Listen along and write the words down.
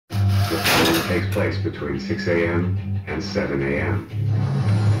takes place between 6 a.m. and 7 a.m.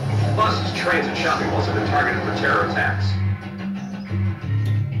 Buses, trains, and shopping malls have been targeted for terror attacks.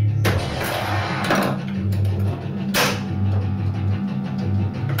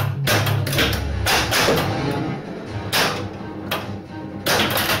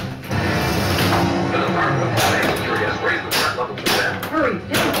 The Department of Homeland Security has raised the threat level to 10. Hurry,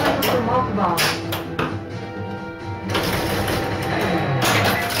 get the Sniper Multiball.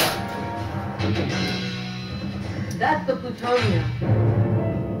 That's the plutonium.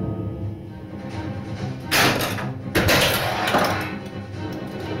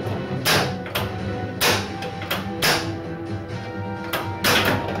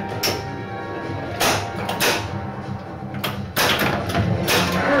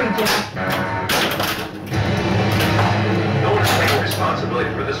 Hurry, Jack. No one is taking responsibility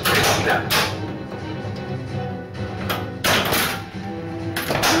for this fatal death.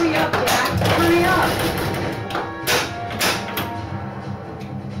 Hurry up, Jack. Hurry up.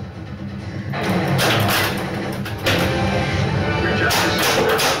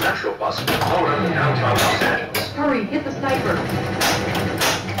 Metro bus owner in downtown Los Angeles. Hurry, hit the sniper.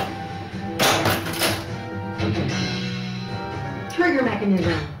 Trigger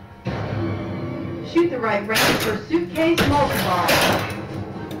mechanism. Shoot the right range for Suitcase Multiball.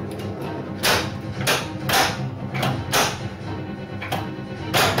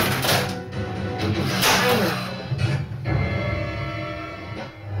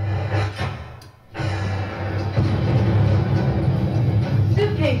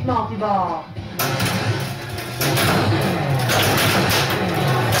 Suitcase Multiball.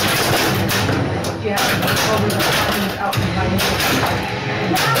 Yeah, over the apartment out in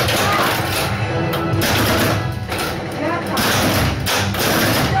Jackpot.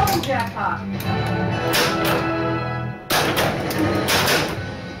 Double jackpot.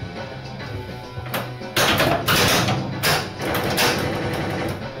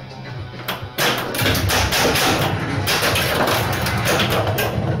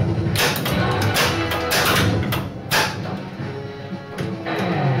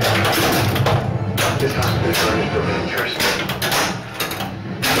 This hospital is running for miniatures.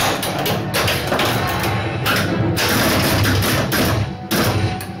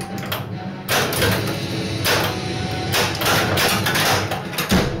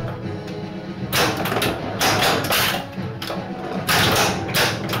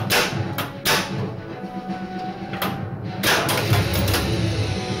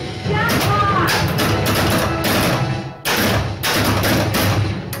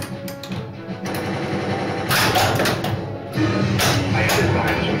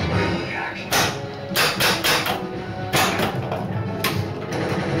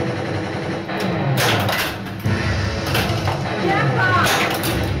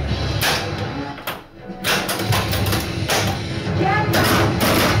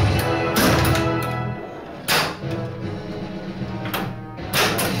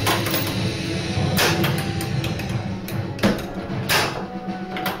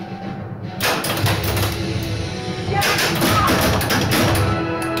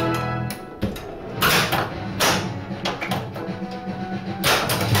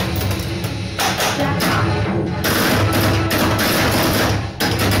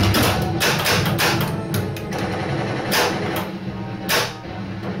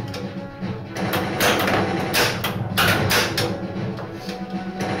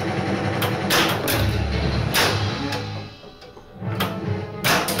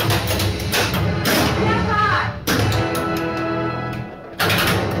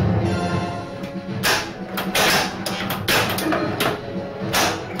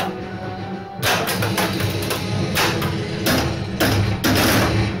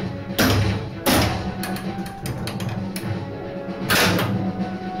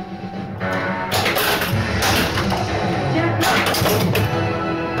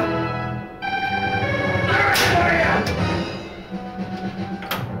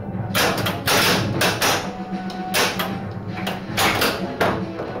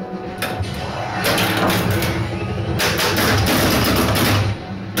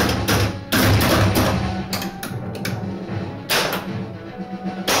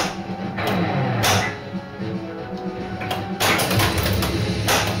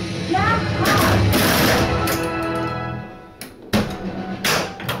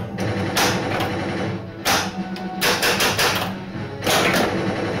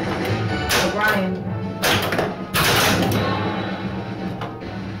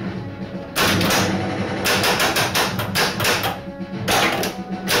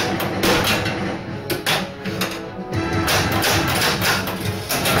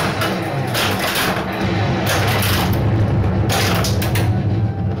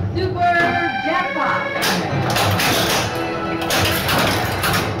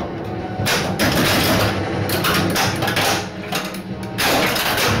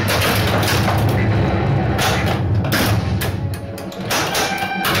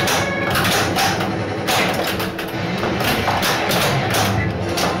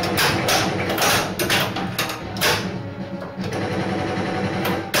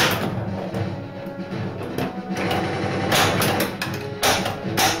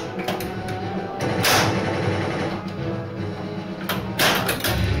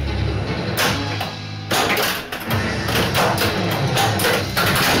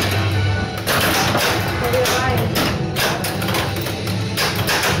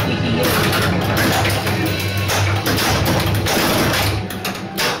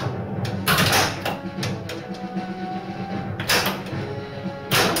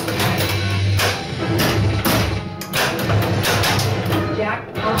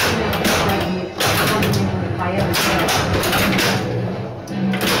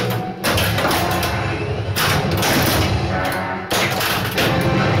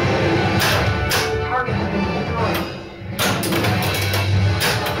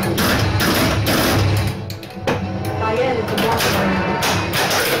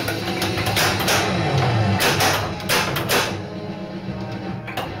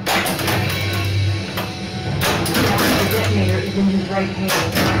 is in his right hand.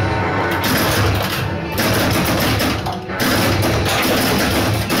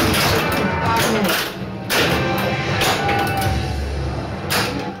 5 minutes.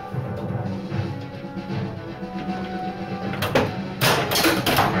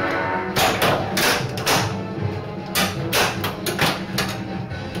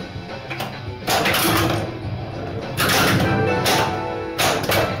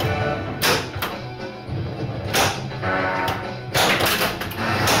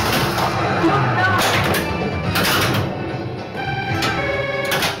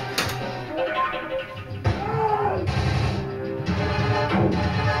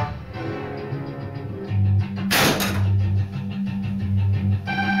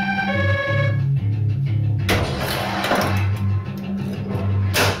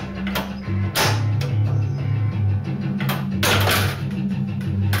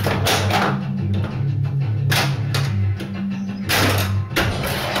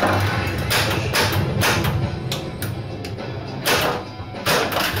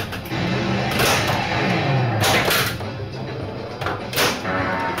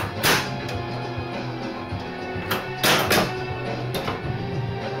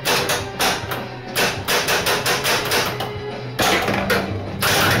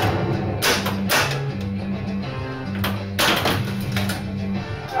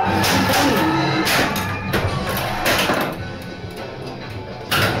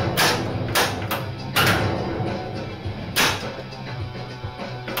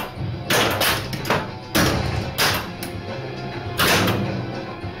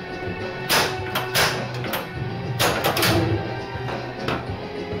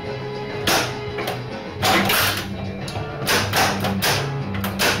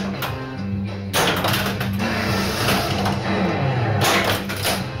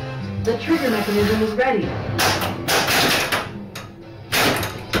 The trigger mechanism is ready.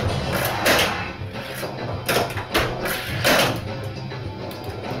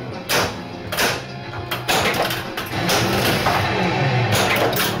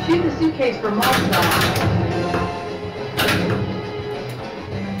 Shoot the suitcase for multiball.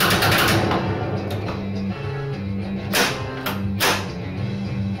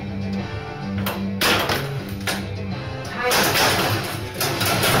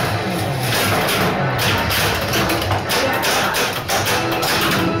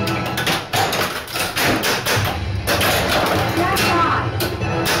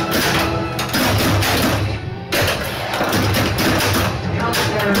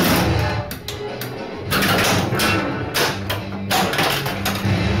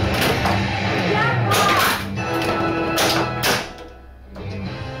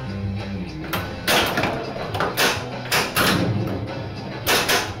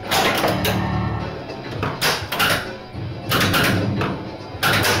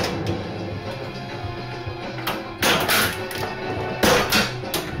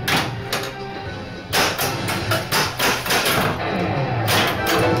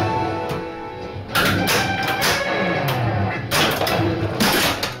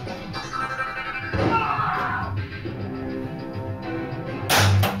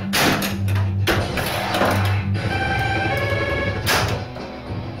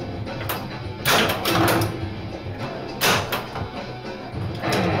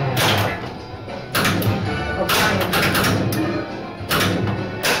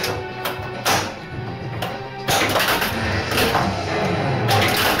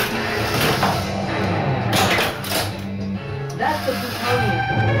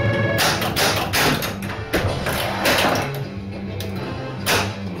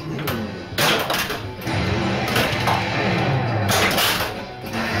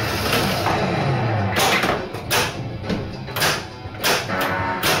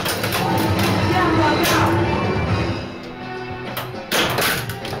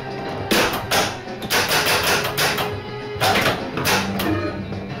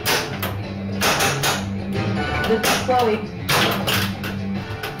 Chloe.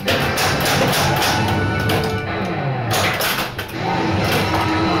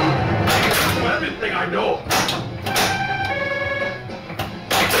 Everything I know.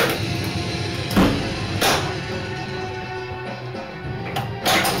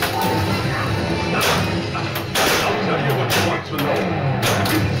 I'll tell you what you want to know.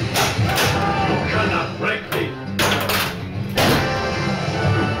 You cannot break me.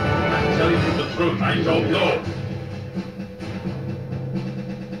 I'm telling you the truth, I don't know.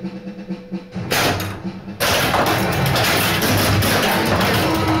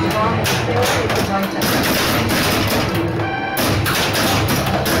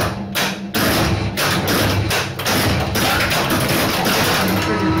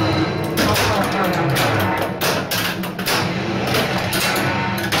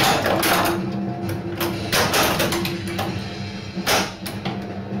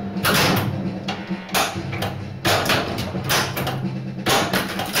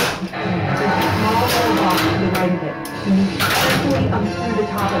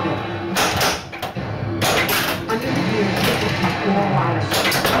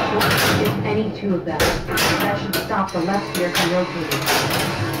 need 2 of them. That should stop the left gear from rotating.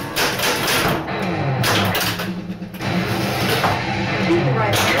 Choose the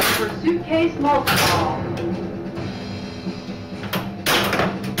right gear for Suitcase Multiball.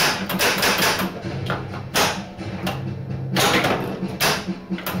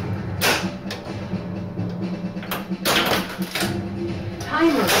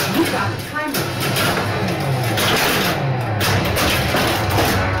 Timer, you got a timer.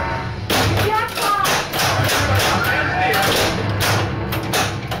 Jackpot!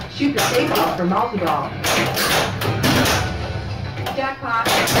 Shoot the safety for multiball. Jackpot.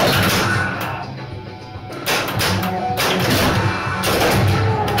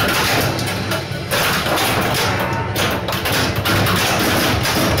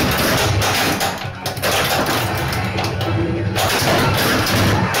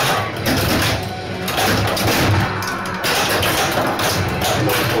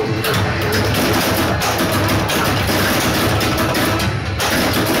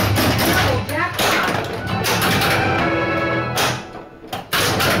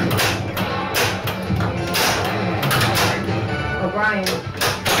 O'Brien.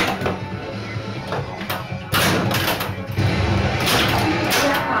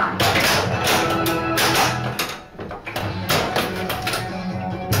 Jackpot.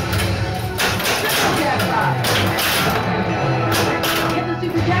 Jackpot. Get the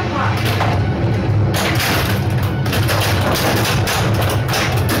super jackpot.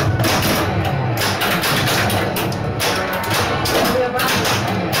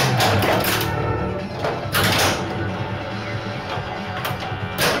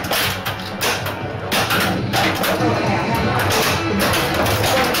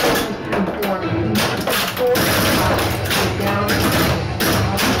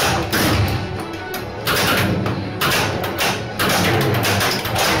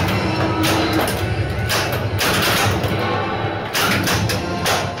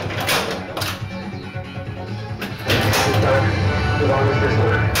 As long as this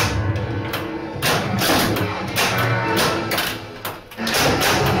works.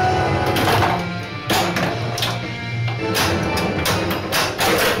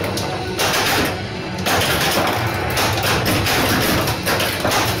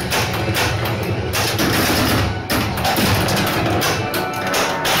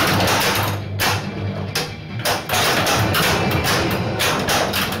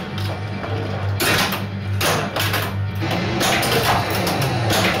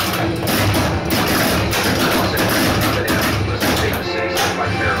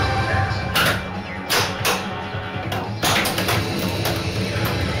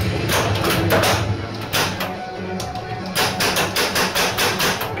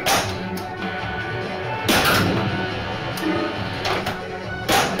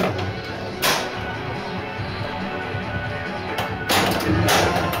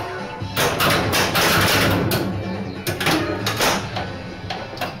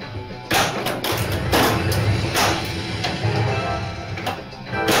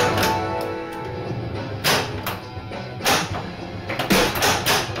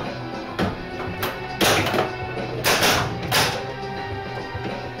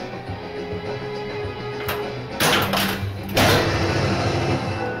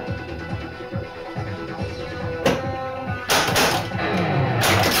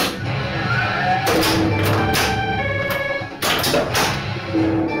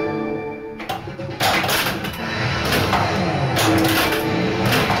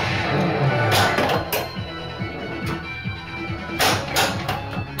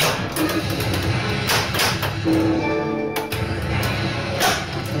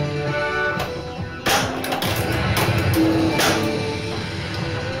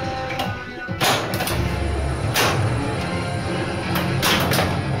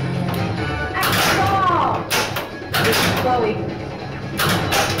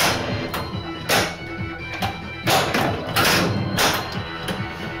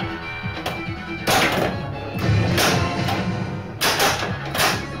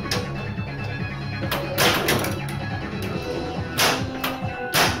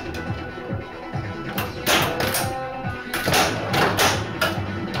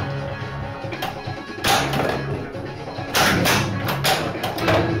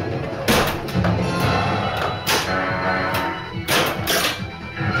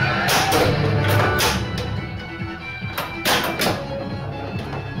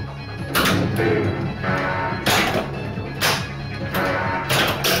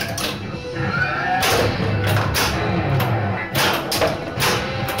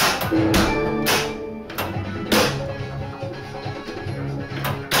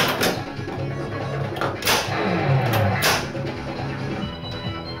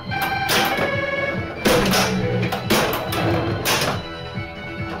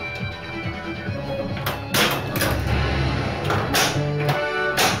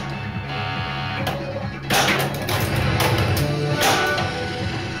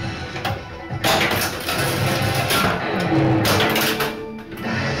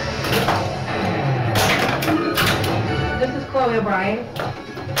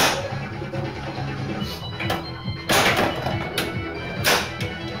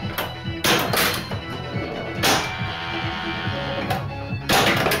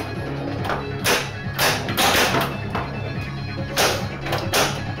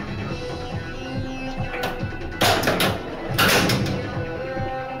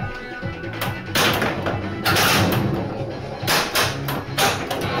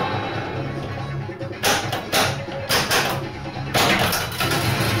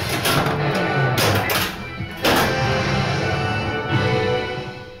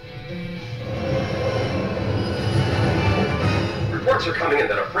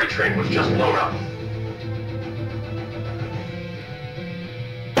 train was just blown up.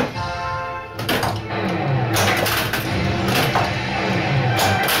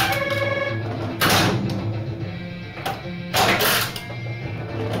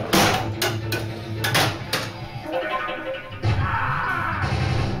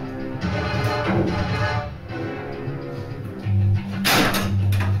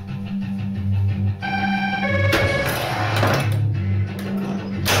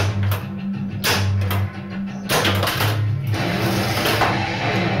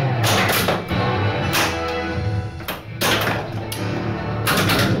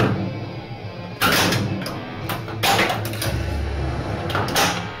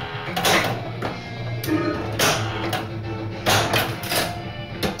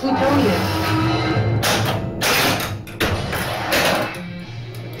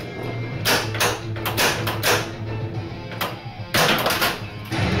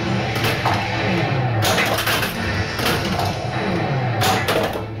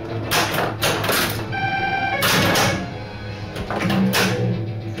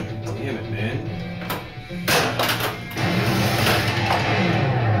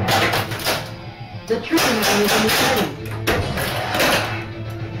 The trigger mechanism is ready.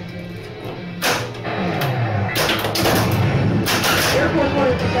 Air Force One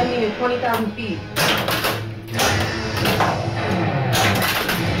is descending at 20,000 feet.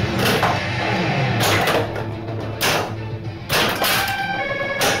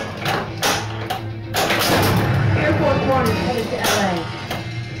 Air Force One is headed to LA.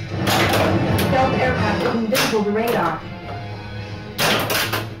 The stealth aircraft is invisible to radar.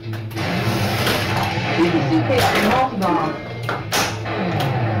 Shoot the suitcase multiball.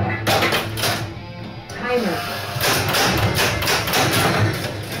 Timer.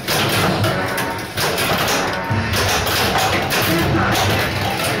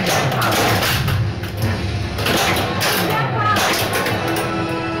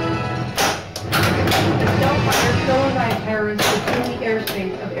 The stealth fire stolen by a terrorist within the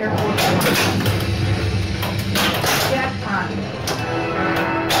airspace of Air Force One. Jackpot.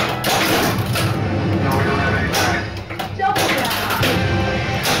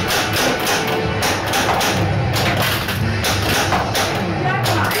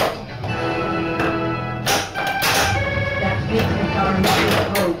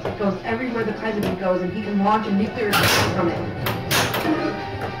 It goes everywhere the president goes, and he can launch a nuclear attack from it.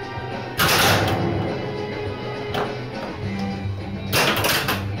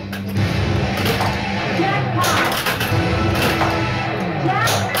 Jackpot!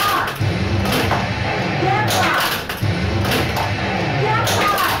 Jackpot! Jackpot!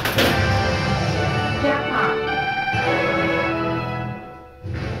 Jackpot! Jackpot!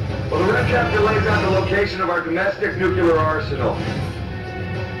 Well, the red chapter lays out the location of our domestic nuclear arsenal.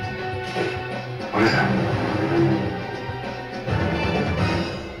 What is that?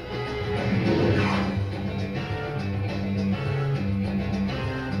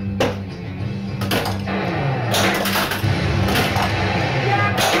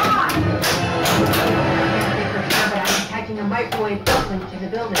 Attaching a microwave uplink to the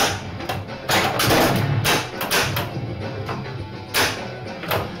building.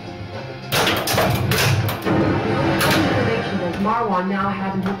 What information does Marwan now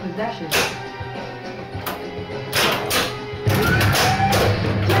have in his possession?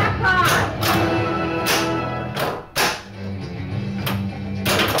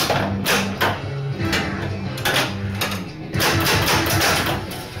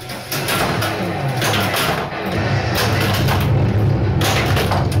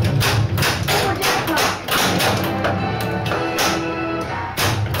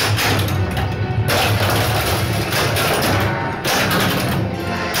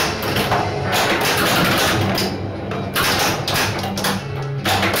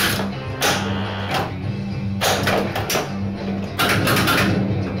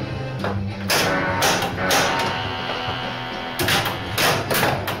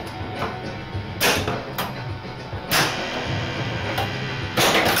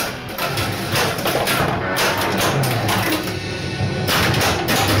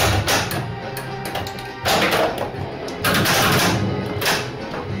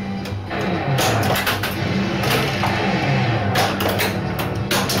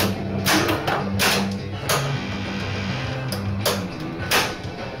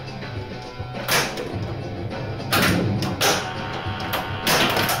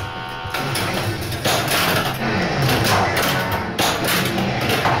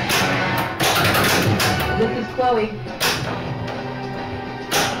 This is Chloe.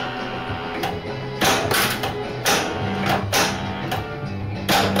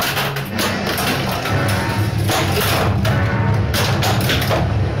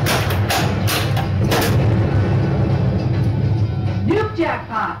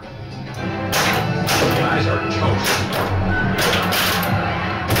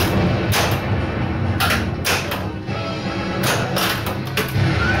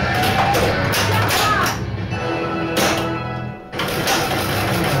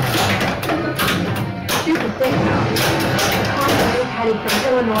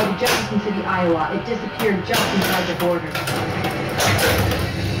 Iowa. It disappeared just inside the border.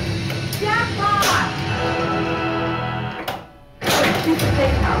 Jackpot! Shoot the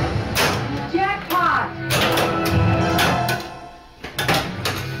safe house. Jackpot!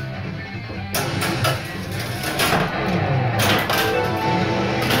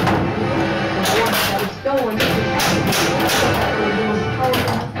 The horse that was stolen is detected. The most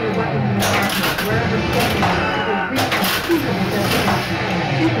powerful nuclear weapons in the arsenal. Wherever stolen, it will reach unspeakable destination.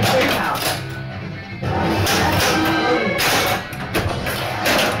 Shoot the safe house. That's exploding.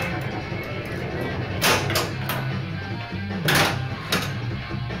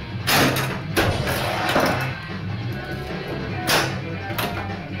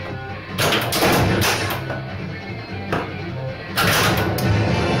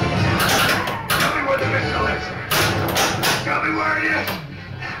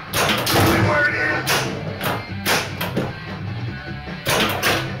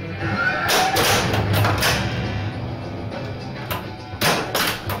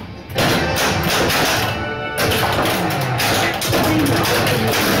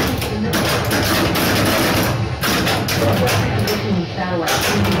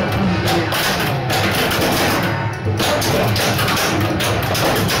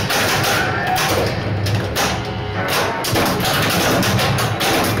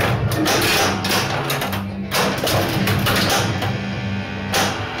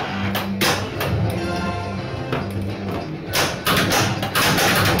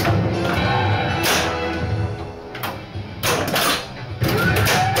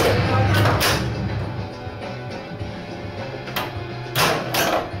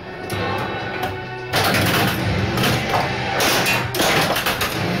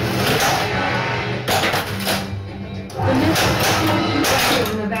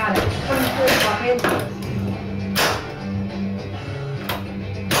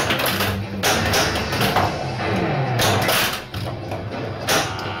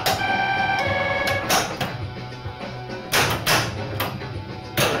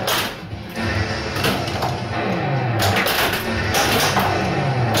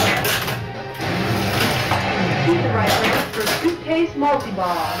 Suitcase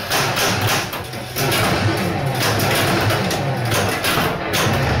Multiball.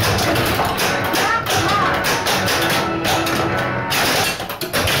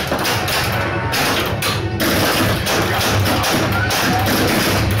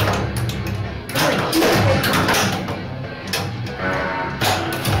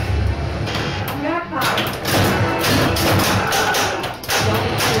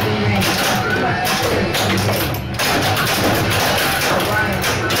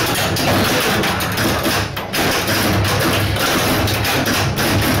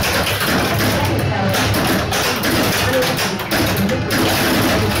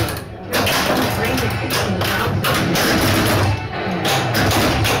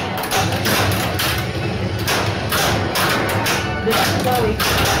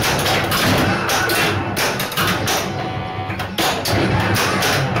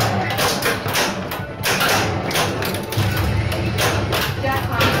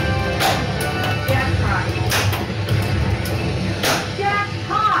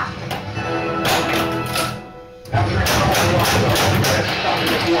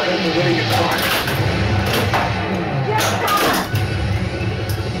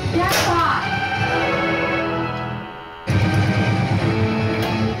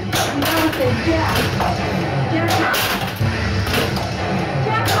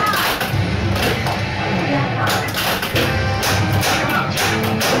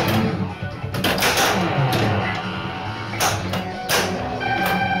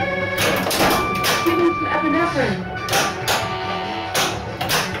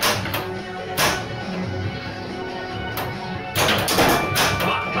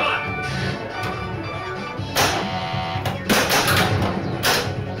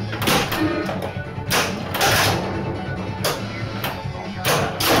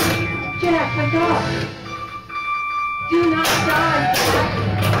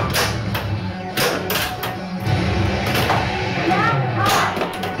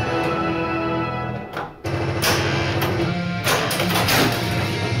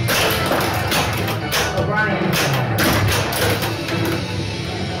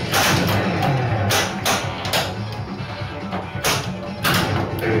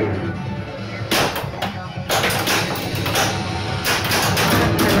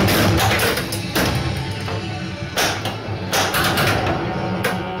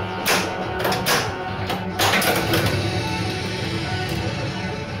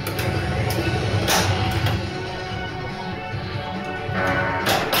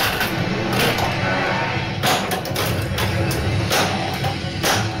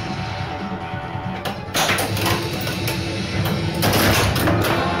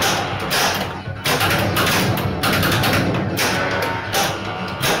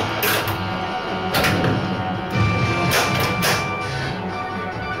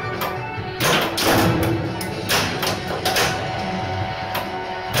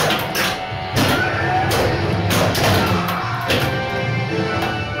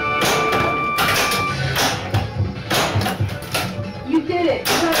 You did it! You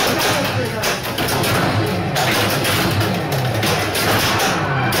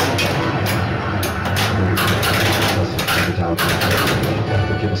got That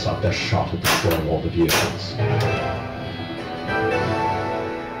will give us our best shot at destroying all the vehicles.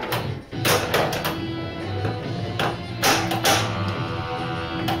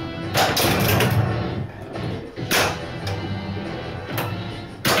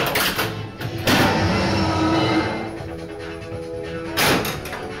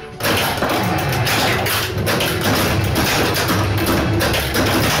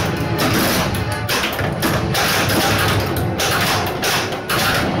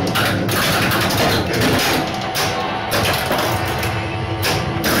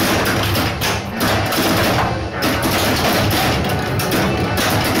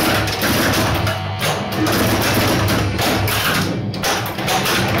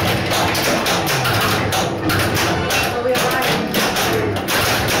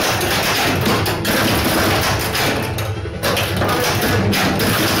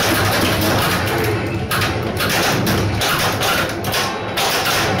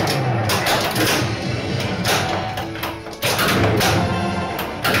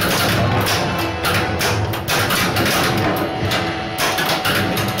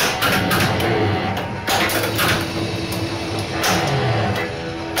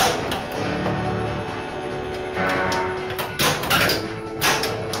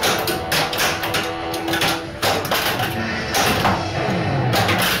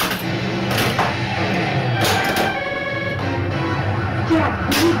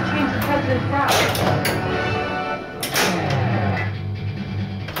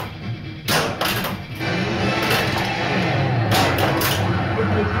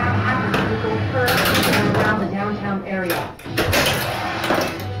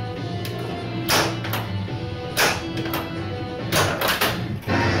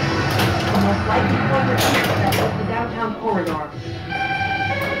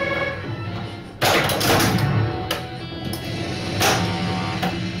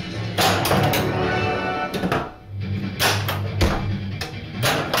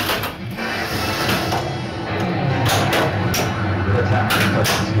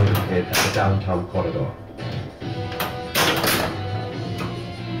 Downtown corridor.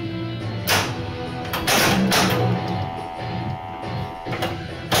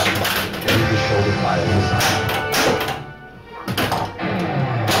 Enemy shoulder fire inside.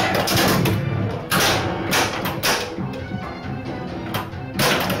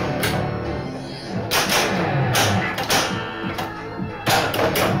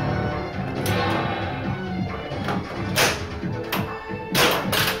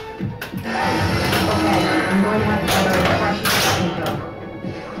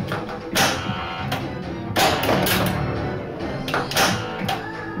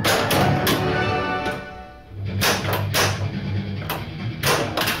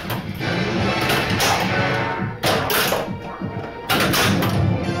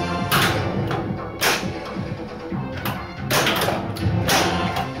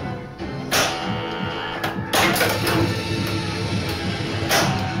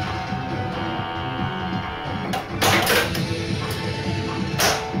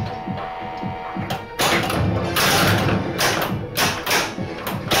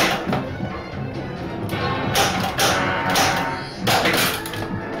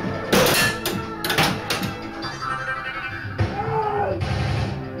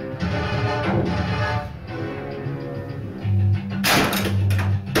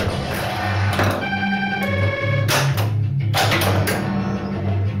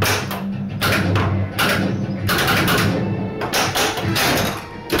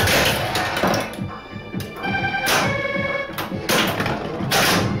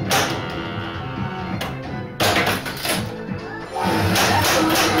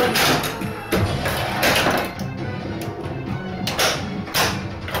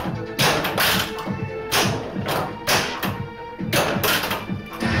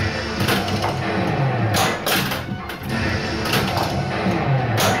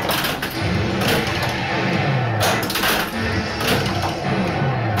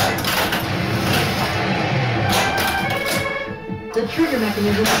 The trigger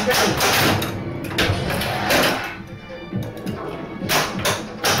mechanism is ready.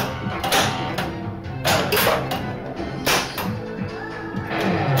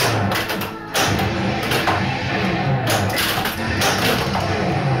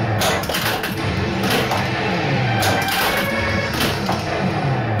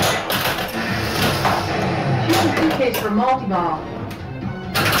 Suitcase for Multiball.